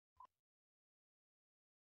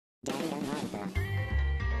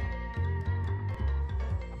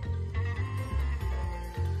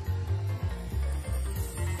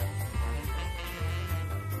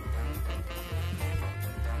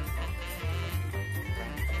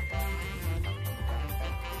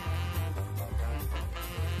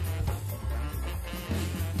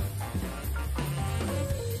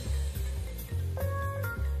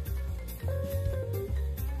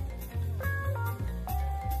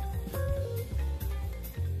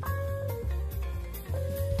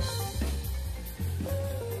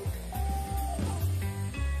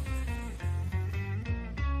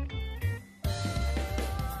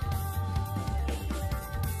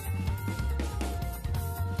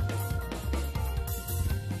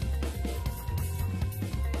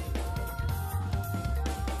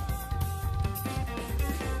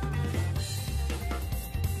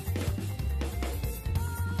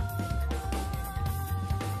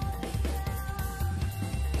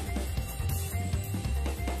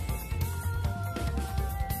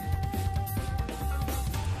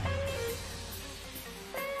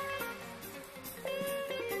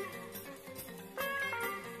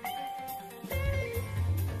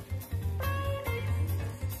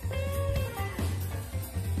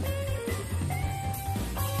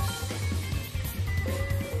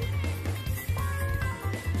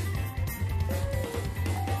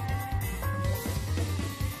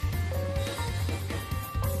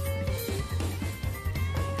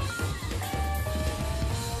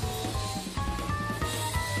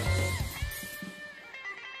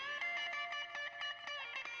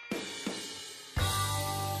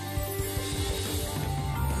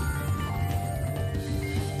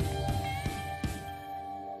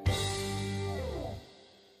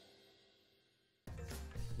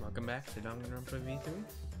Welcome back to DanganRonpa V3.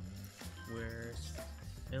 We're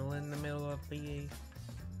still in the middle of the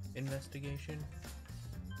investigation.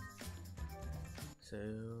 So,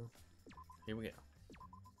 here we go.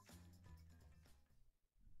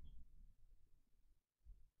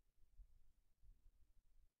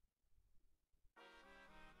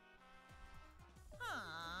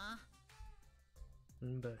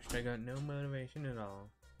 But I got no motivation at all,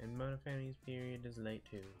 and Monofamily's period is late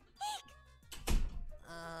too.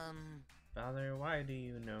 Father, why do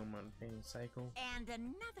you know Monofamily's cycle? And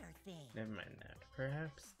another thing. Never mind that.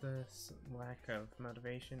 Perhaps this lack of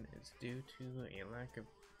motivation is due to a lack of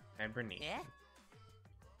hibernation. Yeah?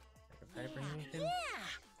 Lack of hibernation? Yeah!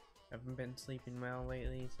 I haven't been sleeping well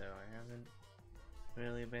lately, so I haven't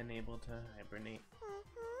really been able to hibernate.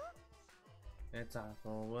 It's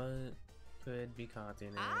awful. What could be causing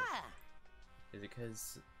it? Ah! Is it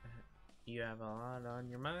because you have a lot on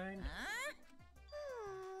your mind? Huh?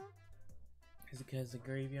 Is it because the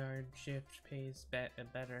graveyard shift pays a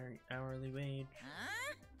better hourly wage?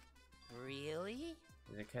 Huh? Really?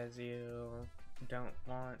 Is it because you don't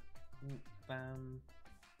want them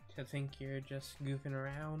to think you're just goofing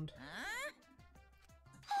around? Huh?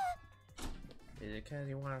 Is it because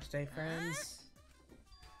you want to stay friends?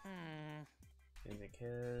 Is it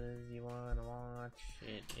because you want to watch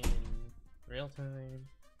it in real time?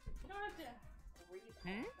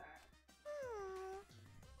 Hmm?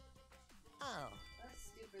 Oh. That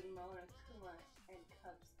stupid Mona, Kuma, and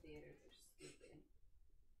Cubs theaters are stupid.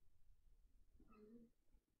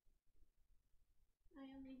 I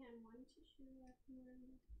only had one tissue left in the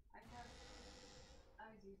room. I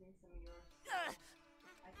was using some of yours.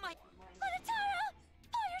 Monotaro!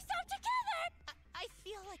 Pull yourself together! I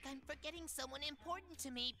feel like I'm forgetting someone important to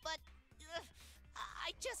me, but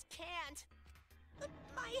I just can't.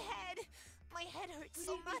 My head hurts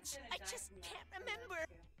so much. I just can't remember.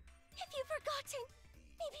 If you've forgotten,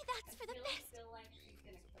 maybe that's for the best.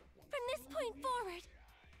 From this point forward,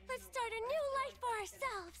 let's start a new life for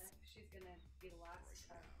ourselves.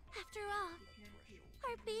 After all,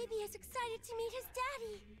 our baby is excited to meet his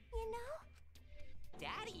daddy, you know?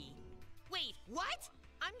 Daddy? Wait, what?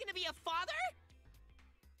 I'm gonna be a father?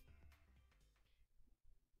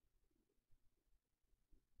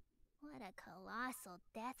 What a colossal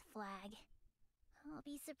death flag. I'll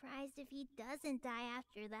be surprised if he doesn't die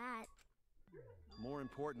after that. More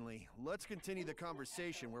importantly, let's continue the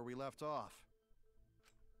conversation where we left off.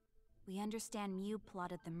 We understand Mew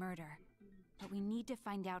plotted the murder, but we need to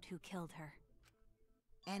find out who killed her.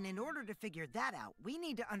 And in order to figure that out, we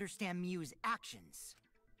need to understand Mew's actions.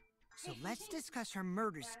 So let's discuss her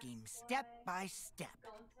murder scheme step by step.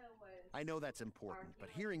 I know that's important, but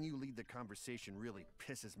hearing you lead the conversation really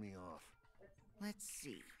pisses me off. Let's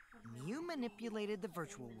see. Mew manipulated the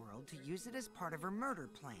virtual world to use it as part of her murder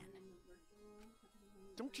plan.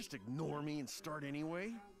 Don't just ignore me and start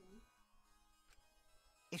anyway.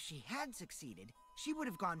 If she had succeeded, she would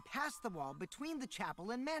have gone past the wall between the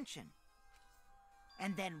chapel and mansion.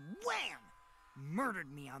 And then wham!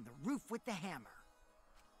 Murdered me on the roof with the hammer.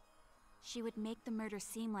 She would make the murder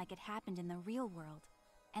seem like it happened in the real world,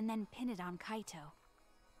 and then pin it on Kaito.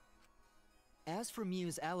 As for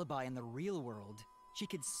Miu's alibi in the real world, she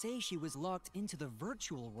could say she was locked into the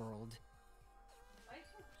virtual world.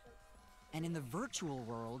 And in the virtual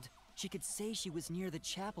world, she could say she was near the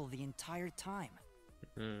chapel the entire time.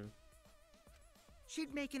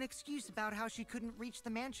 She'd make an excuse about how she couldn't reach the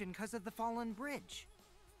mansion because of the fallen bridge.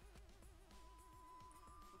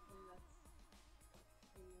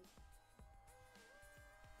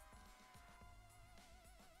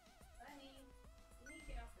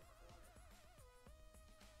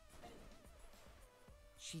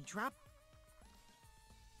 She dropped,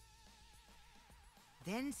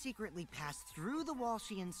 then secretly passed through the wall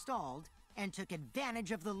she installed and took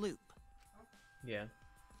advantage of the loop. Yeah.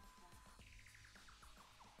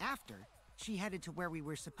 After, she headed to where we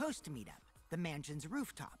were supposed to meet up, the mansion's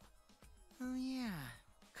rooftop. Oh yeah,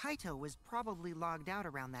 Kaito was probably logged out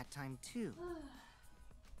around that time too.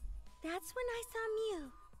 That's when I saw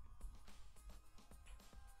Miu.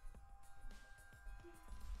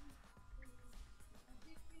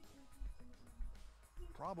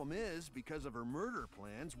 Problem is, because of her murder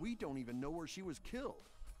plans, we don't even know where she was killed.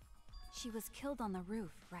 She was killed on the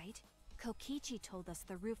roof, right? Kokichi told us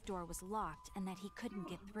the roof door was locked and that he couldn't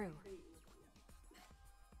get through.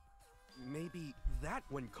 Maybe that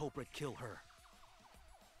when culprit killed her.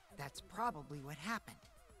 That's probably what happened.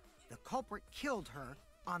 The culprit killed her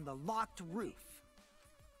on the locked roof.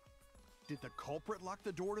 Did the culprit lock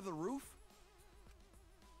the door to the roof?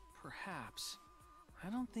 Perhaps.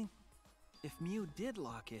 I don't think... If Miu did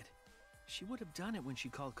lock it, she would have done it when she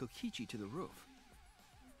called Kokichi to the roof.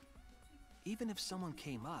 Even if someone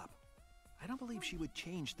came up, I don't believe she would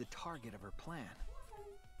change the target of her plan.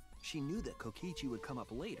 She knew that Kokichi would come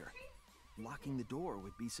up later. Locking the door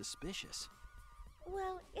would be suspicious.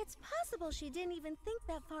 Well, it's possible she didn't even think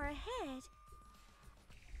that far ahead.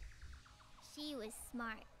 She was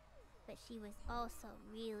smart, but she was also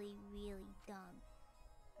really, really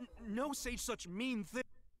dumb. No say such mean thing.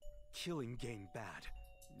 Killing game bad,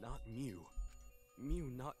 not Miu.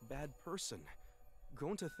 Miu not bad person.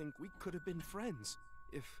 Going to think we could have been friends,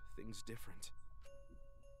 if things different.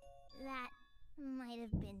 That might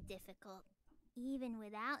have been difficult, even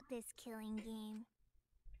without this killing game.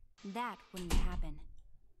 That wouldn't happen.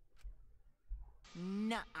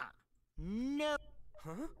 Nuh-uh. No.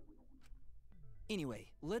 Huh? Anyway,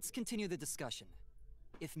 let's continue the discussion.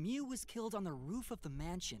 If Miu was killed on the roof of the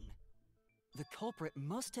mansion, the culprit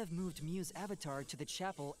must have moved Miu's avatar to the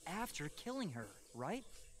chapel after killing her, right?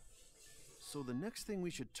 So the next thing we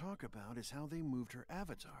should talk about is how they moved her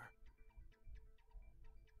avatar.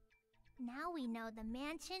 Now we know the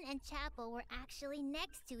mansion and chapel were actually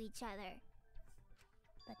next to each other.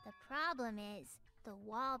 But the problem is the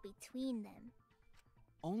wall between them.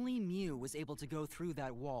 Only Miu was able to go through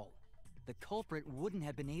that wall. The culprit wouldn't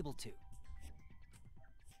have been able to.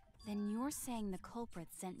 Then you're saying the culprit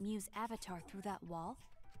sent Miu's avatar through that wall?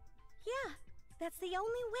 Yeah, that's the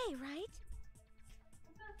only way, right?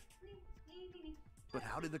 But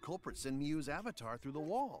how did the culprit send Miu's avatar through the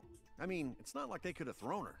wall? I mean, it's not like they could have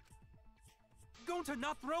thrown her. Going to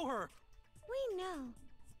not throw her! We know.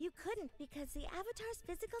 You couldn't because the avatar's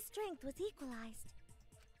physical strength was equalized.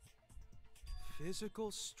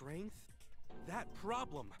 Physical strength? That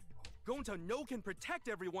problem. Going to no can protect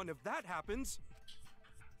everyone if that happens.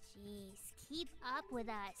 Jeez, keep up with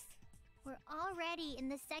us. We're already in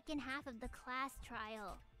the second half of the class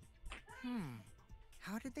trial.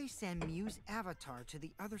 How did they send Miu's avatar to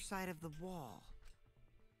the other side of the wall?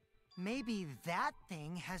 Maybe that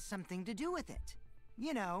thing has something to do with it.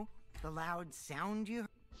 You know, the loud sound you heard.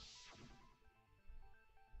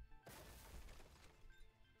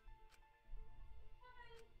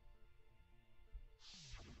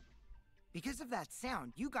 Because of that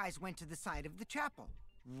sound, you guys went to the side of the chapel,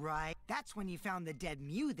 right? That's when you found the dead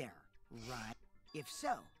Miu there, right? If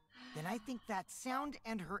so, then I think that sound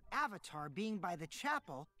and her avatar being by the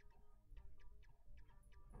chapel...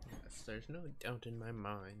 Yes, there's no doubt in my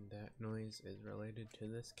mind that noise is related to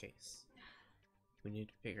this case. We need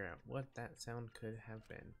to figure out what that sound could have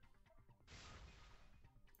been.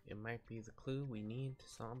 It might be the clue we need to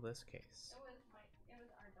solve this case.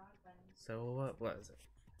 So what was it?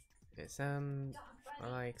 It sounded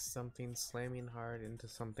like something slamming hard into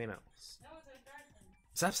something else.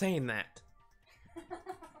 Stop saying that!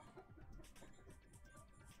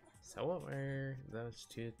 So what were those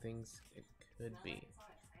two things it could be?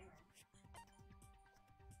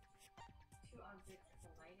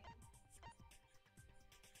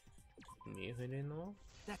 Mew hit in the wall?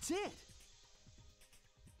 That's it!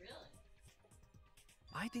 Really?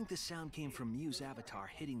 I think the sound came from Mew's avatar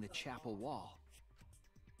hitting the chapel wall.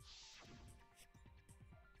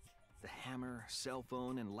 The hammer, cell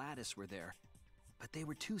phone, and lattice were there, but they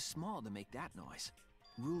were too small to make that noise.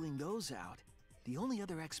 Ruling those out, the only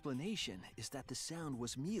other explanation is that the sound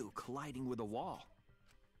was Mew colliding with a wall.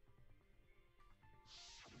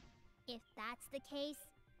 If that's the case,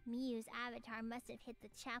 Mew's avatar must have hit the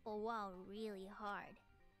chapel wall really hard.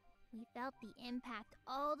 We felt the impact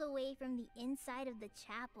all the way from the inside of the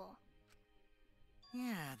chapel.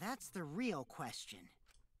 Yeah, that's the real question.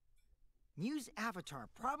 Mew's avatar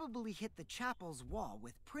probably hit the chapel's wall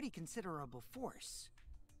with pretty considerable force.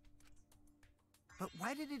 But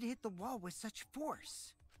why did it hit the wall with such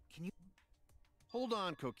force? Can you... Hold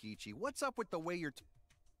on, Kokichi. What's up with the way you're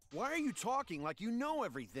Why are you talking like you know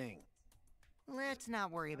everything? Let's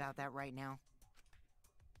not worry about that right now.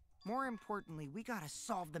 More importantly, we gotta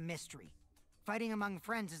solve the mystery. Fighting among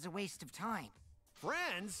friends is a waste of time.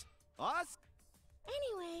 Friends? Us?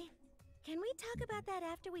 Anyway, can we talk about that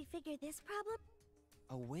after we figure this problem?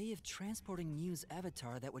 A way of transporting Mew's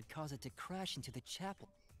avatar that would cause it to crash into the chapel.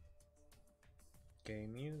 Okay,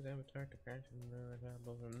 Mew's avatar to crash into the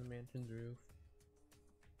chapel from the mansion's roof.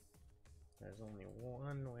 There's only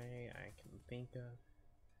one way I can think of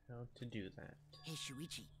how to do that. Hey,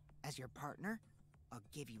 Shuichi, as your partner, I'll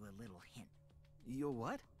give you a little hint. You'll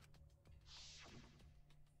what?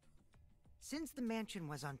 Since the mansion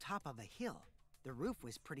was on top of a hill, the roof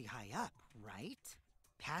was pretty high up, right?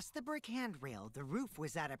 Past the brick handrail, the roof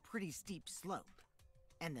was at a pretty steep slope,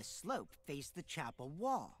 and the slope faced the chapel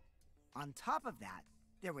wall. On top of that,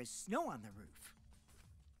 there was snow on the roof.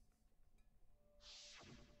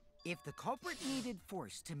 If the culprit needed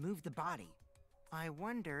force to move the body, I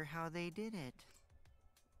wonder how they did it.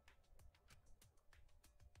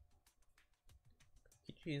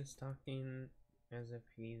 Kichi is talking as if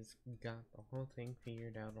he's got the whole thing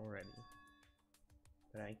figured out already.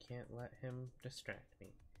 But I can't let him distract me.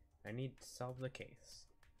 I need to solve the case.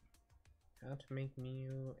 How to make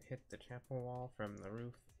Mew hit the chapel wall from the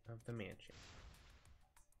roof of the mansion.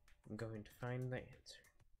 I'm going to find the answer.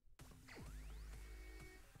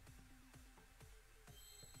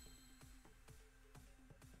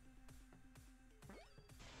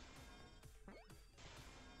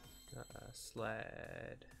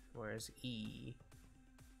 Sled. Where's E?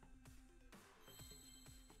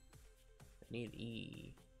 I need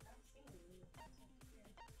E.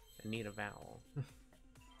 I need a vowel.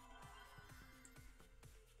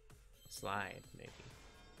 Slide, maybe.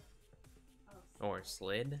 Or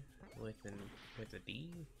slid with a D.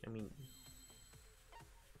 I mean,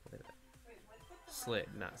 slid,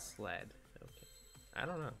 not sled. Okay, I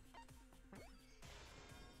don't know.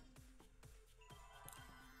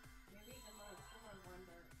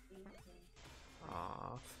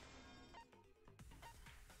 Off.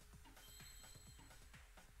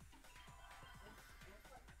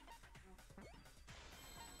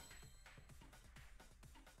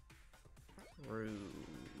 Roof.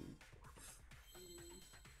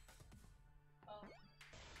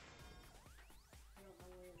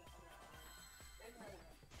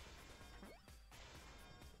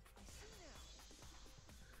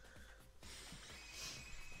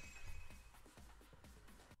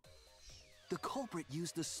 The culprit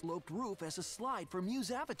used the sloped roof as a slide for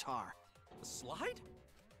Mew's avatar. A slide?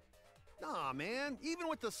 Nah, man. Even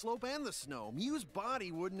with the slope and the snow, Mew's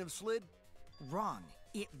body wouldn't have slid. Wrong.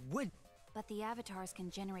 It would. But the avatars can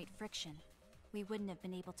generate friction. We wouldn't have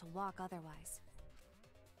been able to walk otherwise.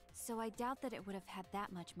 So I doubt that it would have had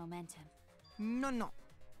that much momentum. No.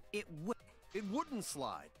 It would. It wouldn't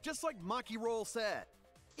slide, just like Maki Roll said.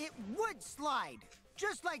 It would slide,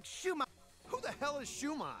 just like Shumai. Who the hell is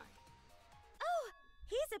Shumai? Oh,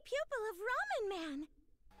 he's a pupil of Ramen Man.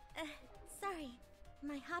 Sorry,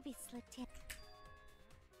 my hobby slipped in.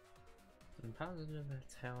 I'm positive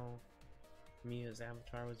that's how Mew's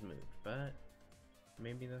avatar was moved, but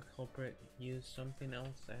maybe the culprit used something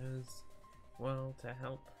else as well to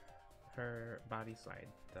help her body slide.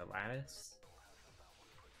 The lattice?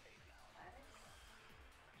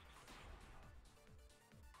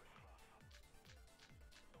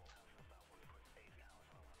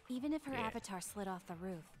 Even if her avatar slid off the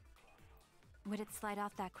roof, would it slide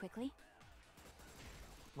off that quickly?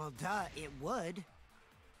 Well, duh, it would.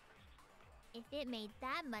 If it made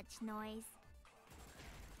that much noise,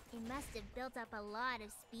 it must have built up a lot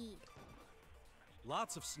of speed.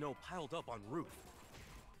 Lots of snow piled up on roof.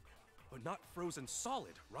 But not frozen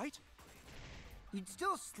solid, right? You'd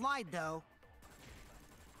still slide, though.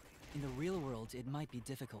 In the real world, it might be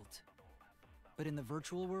difficult. But in the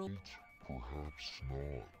virtual world, perhaps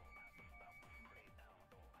not.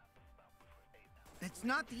 That's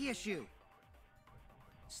not the issue.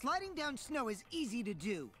 Sliding down snow is easy to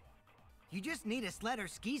do. You just need a sled or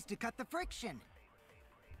skis to cut the friction.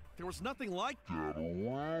 There was nothing like Get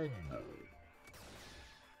around though.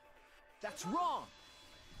 That's wrong!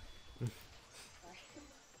 There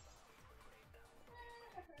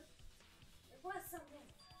was something.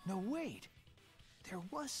 No, wait. There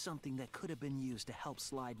was something that could have been used to help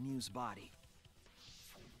slide Mew's body.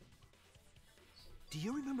 Do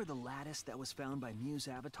you remember the lattice that was found by Mew's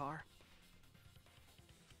avatar?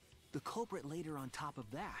 The culprit laid her on top of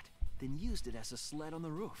that, then used it as a sled on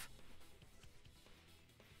the roof.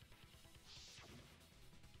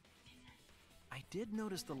 I did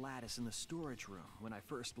notice the lattice in the storage room when I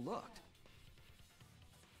first looked.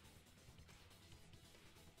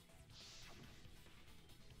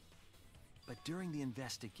 But during the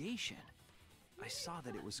investigation, I saw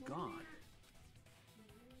that it was gone.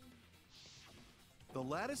 The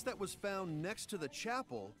lattice that was found next to the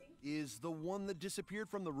chapel is the one that disappeared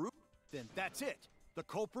from the roof? Then that's it. The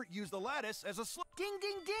culprit used the lattice as a Ding,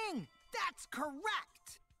 ding, ding! That's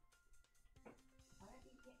correct! Why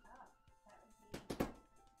did you get up?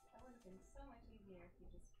 That would have been so much easier if you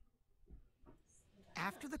just stood up.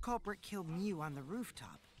 After the culprit killed Mew on the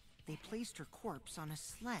rooftop, they placed her corpse on a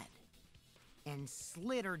sled and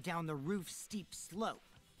slid her down the roof's steep slope.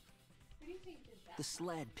 Who do you think did that? The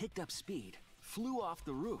sled picked up speed, flew off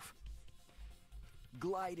the roof,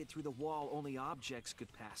 glided through the wall only objects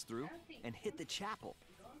could pass through, and hit the chapel.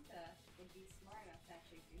 Gonta would be smart enough to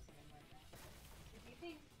actually do something like that. Do you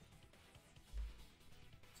think?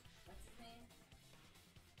 What's his name?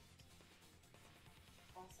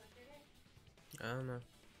 Also did it? I don't know.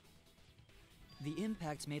 The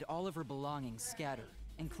impact made all of her belongings scatter,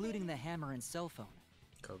 including the hammer and cell phone.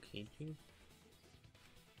 Kokichi?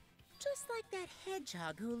 Just like that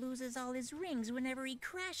hedgehog who loses all his rings whenever he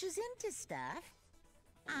crashes into stuff.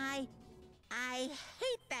 I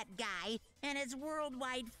hate that guy and his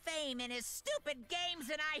worldwide fame and his stupid games,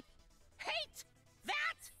 and I hate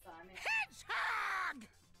that hedgehog!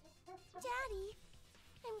 Daddy,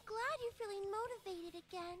 I'm glad you're feeling motivated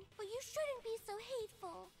again, but you shouldn't be so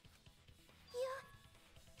hateful. You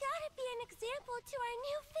gotta be an example to our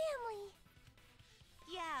new family.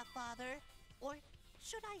 Yeah, Father. Or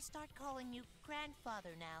should I start calling you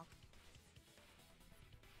Grandfather now?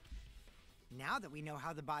 Now that we know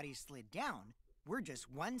how the body slid down, we're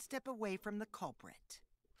just one step away from the culprit.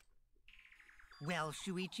 Well,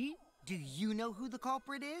 Shuichi, do you know who the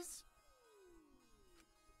culprit is?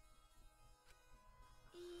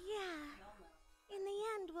 Yeah. In the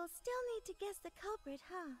end, we'll still need to guess the culprit,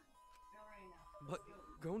 huh? But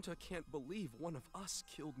Gonta can't believe one of us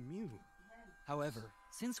killed Mew. However,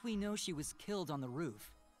 since we know she was killed on the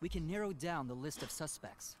roof, we can narrow down the list of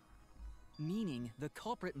suspects. Meaning, the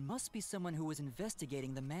culprit must be someone who was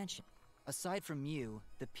investigating the mansion. Aside from Mew,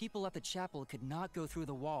 the people at the chapel could not go through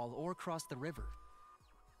the wall or cross the river.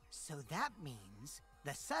 So that means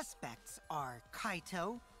the suspects are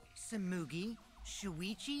Kaito, Samugi,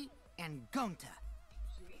 Shuichi, and Gonta.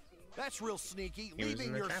 That's real sneaky, He was in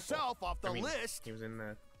leaving the yourself chapel. off the I mean, list. He was in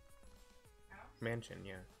the mansion,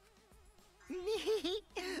 yeah.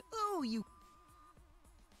 Oh, you...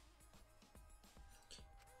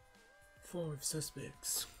 4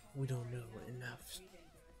 suspects. We don't know enough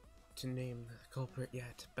to name the culprit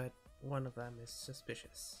yet, but one of them is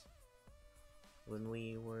suspicious. When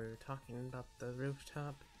we were talking about the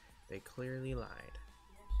rooftop, they clearly lied.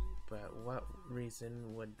 But what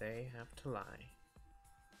reason would they have to lie?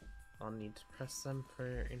 I'll need to press them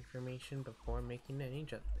for information before making any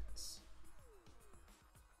judgments.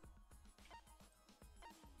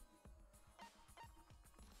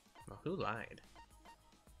 Well, who lied?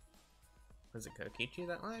 Was it Kokichi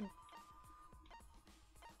that lied?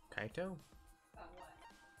 Kaito?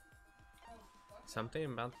 Something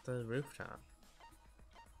about the rooftop.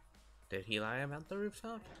 Did he lie about the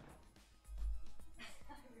rooftop?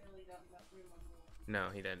 I really don't remember. No,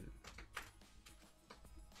 he didn't.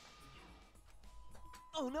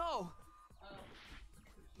 Oh no!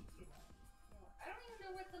 I don't even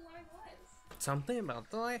know what the line was. Something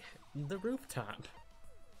about the rooftop.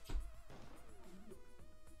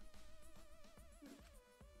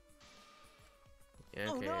 Yeah,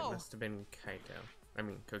 Oh, okay, no! it must have been Kaito. I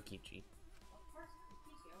mean, Kokichi. Of course,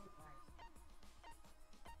 Kokichi always lies.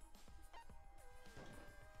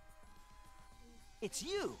 It's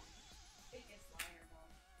you! Biggest liar,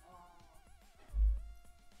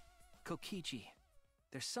 though. Kokichi,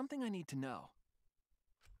 there's something I need to know.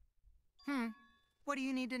 What do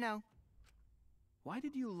you need to know? Why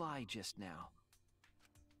did you lie just now?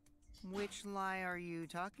 Which lie are you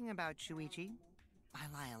talking about, Shuichi? I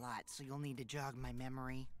lie a lot, so you'll need to jog my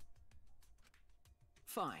memory.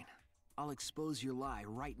 Fine. I'll expose your lie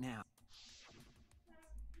right now.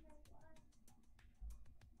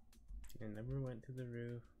 I never went to the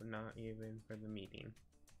roof, not even for the meeting.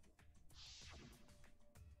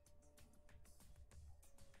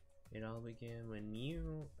 It all began when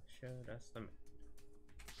you showed us the map.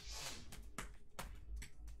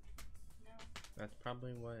 That's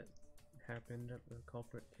probably what happened. The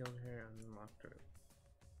culprit killed her on the locked roof.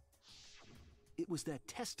 It was that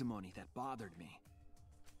testimony that bothered me.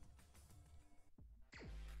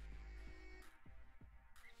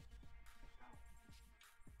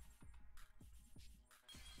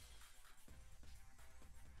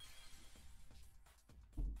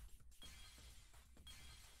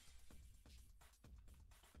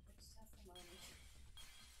 Which testimony?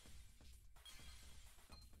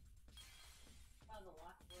 Oh, the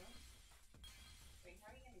locked room? Wait, how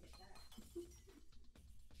are you gonna get that?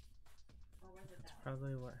 Or was it that one?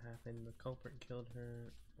 Probably what happened. The culprit killed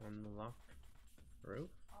her on the locked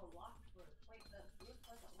roof? Oh, locked roof. Wait, the roof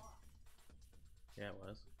wasn't locked. Yeah, it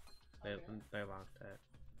was. Oh, really? They locked it.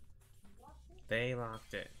 Locked it? They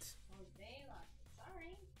locked it. Oh, they locked it.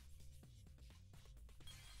 Sorry.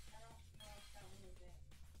 I don't know if that one was it.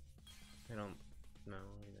 I don't know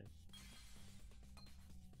either.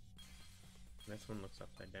 This one looks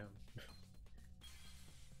upside down.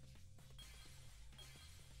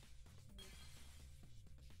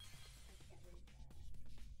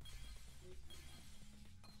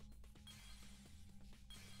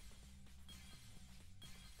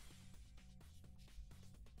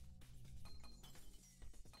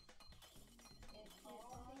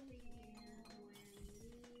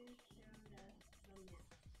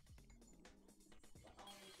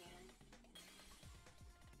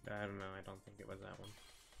 I don't know, I don't think it was that one.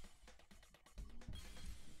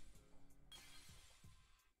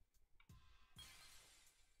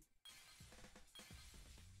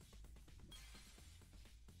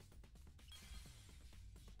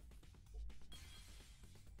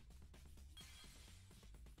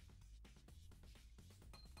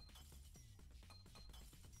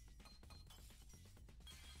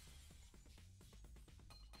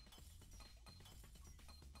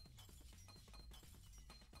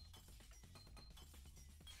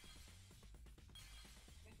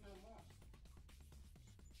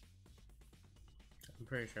 I'm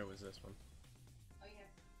pretty sure it was this one. Oh, you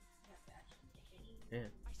have to actually take it. Yeah.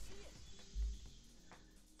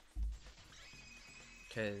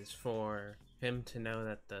 Because for him to know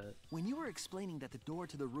that the... When you were explaining that the door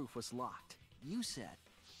to the roof was locked, you said...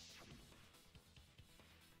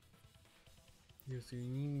 Yes, I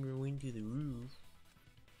never went to the roof.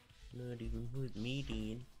 Not even with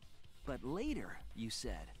meeting. But later, you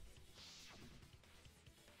said...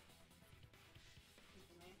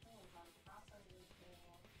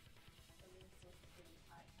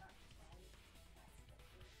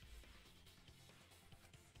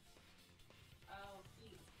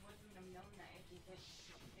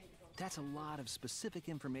 That's a lot of specific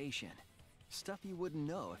information. Stuff you wouldn't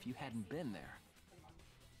know if you hadn't been there.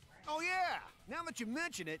 Oh yeah! Now that you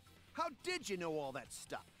mention it, how did you know all that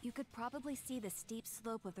stuff? You could probably see the steep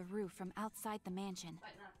slope of the roof from outside the mansion.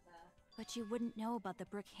 But not the... But you wouldn't know about the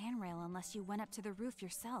brick handrail unless you went up to the roof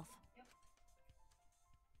yourself.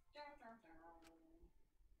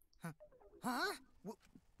 Huh?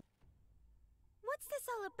 What's this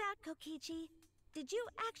all about, Kokichi? Did you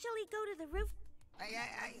actually go to the roof?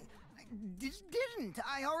 I didn't.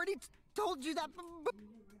 I already told you that.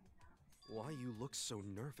 Why you look so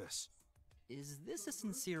nervous? Is this a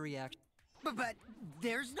sincere reaction? But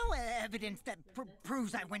there's no evidence that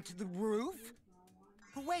proves I went to the roof.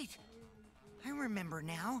 Oh, wait. I remember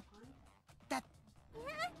now. That...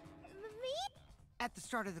 Me? At the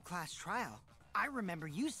start of the class trial, I remember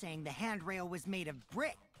you saying the handrail was made of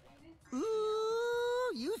brick.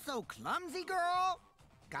 Ooh, you so clumsy, girl.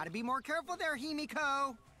 Gotta be more careful there,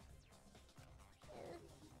 Himiko.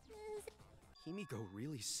 Himiko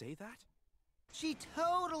really say that? She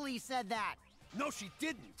totally said that. No, she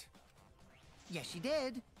didn't. Yes, she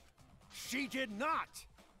did. She did not.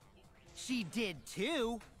 She did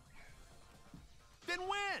too. Then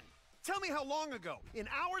when? Tell me how long ago. In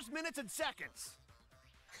hours, minutes, and seconds.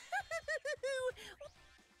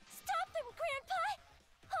 Stop them, Grandpa!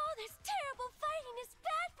 Oh, this terrible fighting is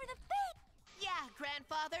bad for the faith! Yeah,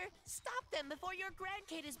 Grandfather. Stop them before your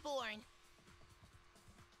grandkid is born.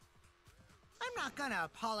 I'm not gonna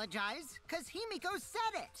apologize, cause Himiko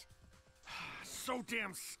said it. So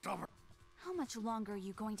damn stubborn. How much longer are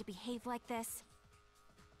you going to behave like this?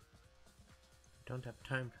 Don't have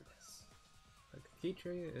time for this.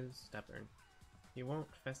 Kokichi is stubborn. He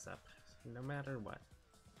won't fess up, no matter what.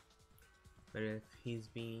 But if he's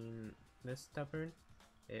being this stubborn,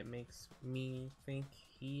 it makes me think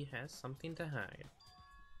he has something to hide.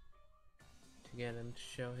 To get him to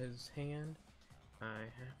show his hand, I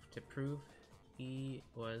have to prove he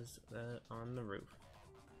was on the roof.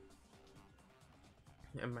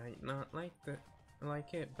 I might not like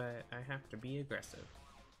it, but I have to be aggressive.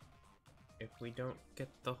 If we don't get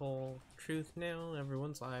the whole truth now,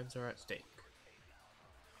 everyone's lives are at stake.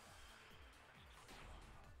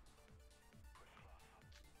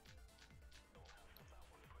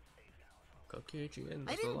 Kokichi in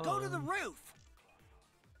the I didn't go to the roof!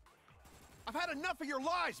 I've had enough of your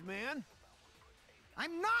lies, man!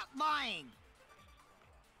 I'm not lying!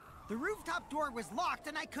 The rooftop door was locked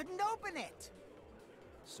and I couldn't open it!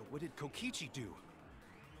 So what did Kokichi do?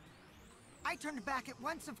 I turned back at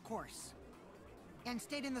once, of course. And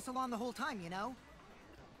stayed in the salon the whole time, you know?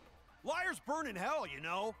 Liars burn in hell, you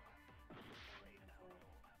know?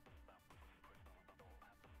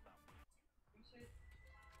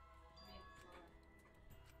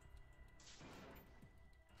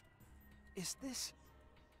 Is this...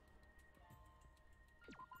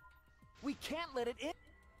 We can't let it in!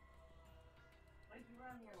 Like you were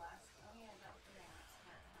on your last. Oh yeah, that was the last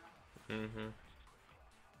part, huh? Mm-hmm.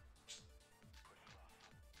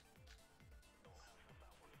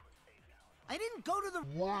 I didn't go to the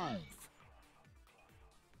roof!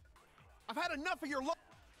 I've had enough of your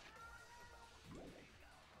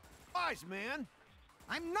lies, man!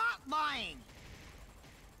 I'm not lying!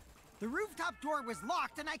 The rooftop door was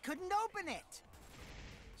locked and I couldn't open it!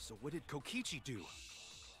 So what did Kokichi do?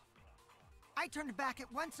 I turned back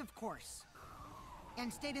at once, of course.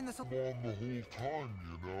 And stayed in the salon the whole time,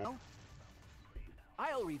 you know?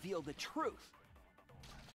 I'll reveal the truth.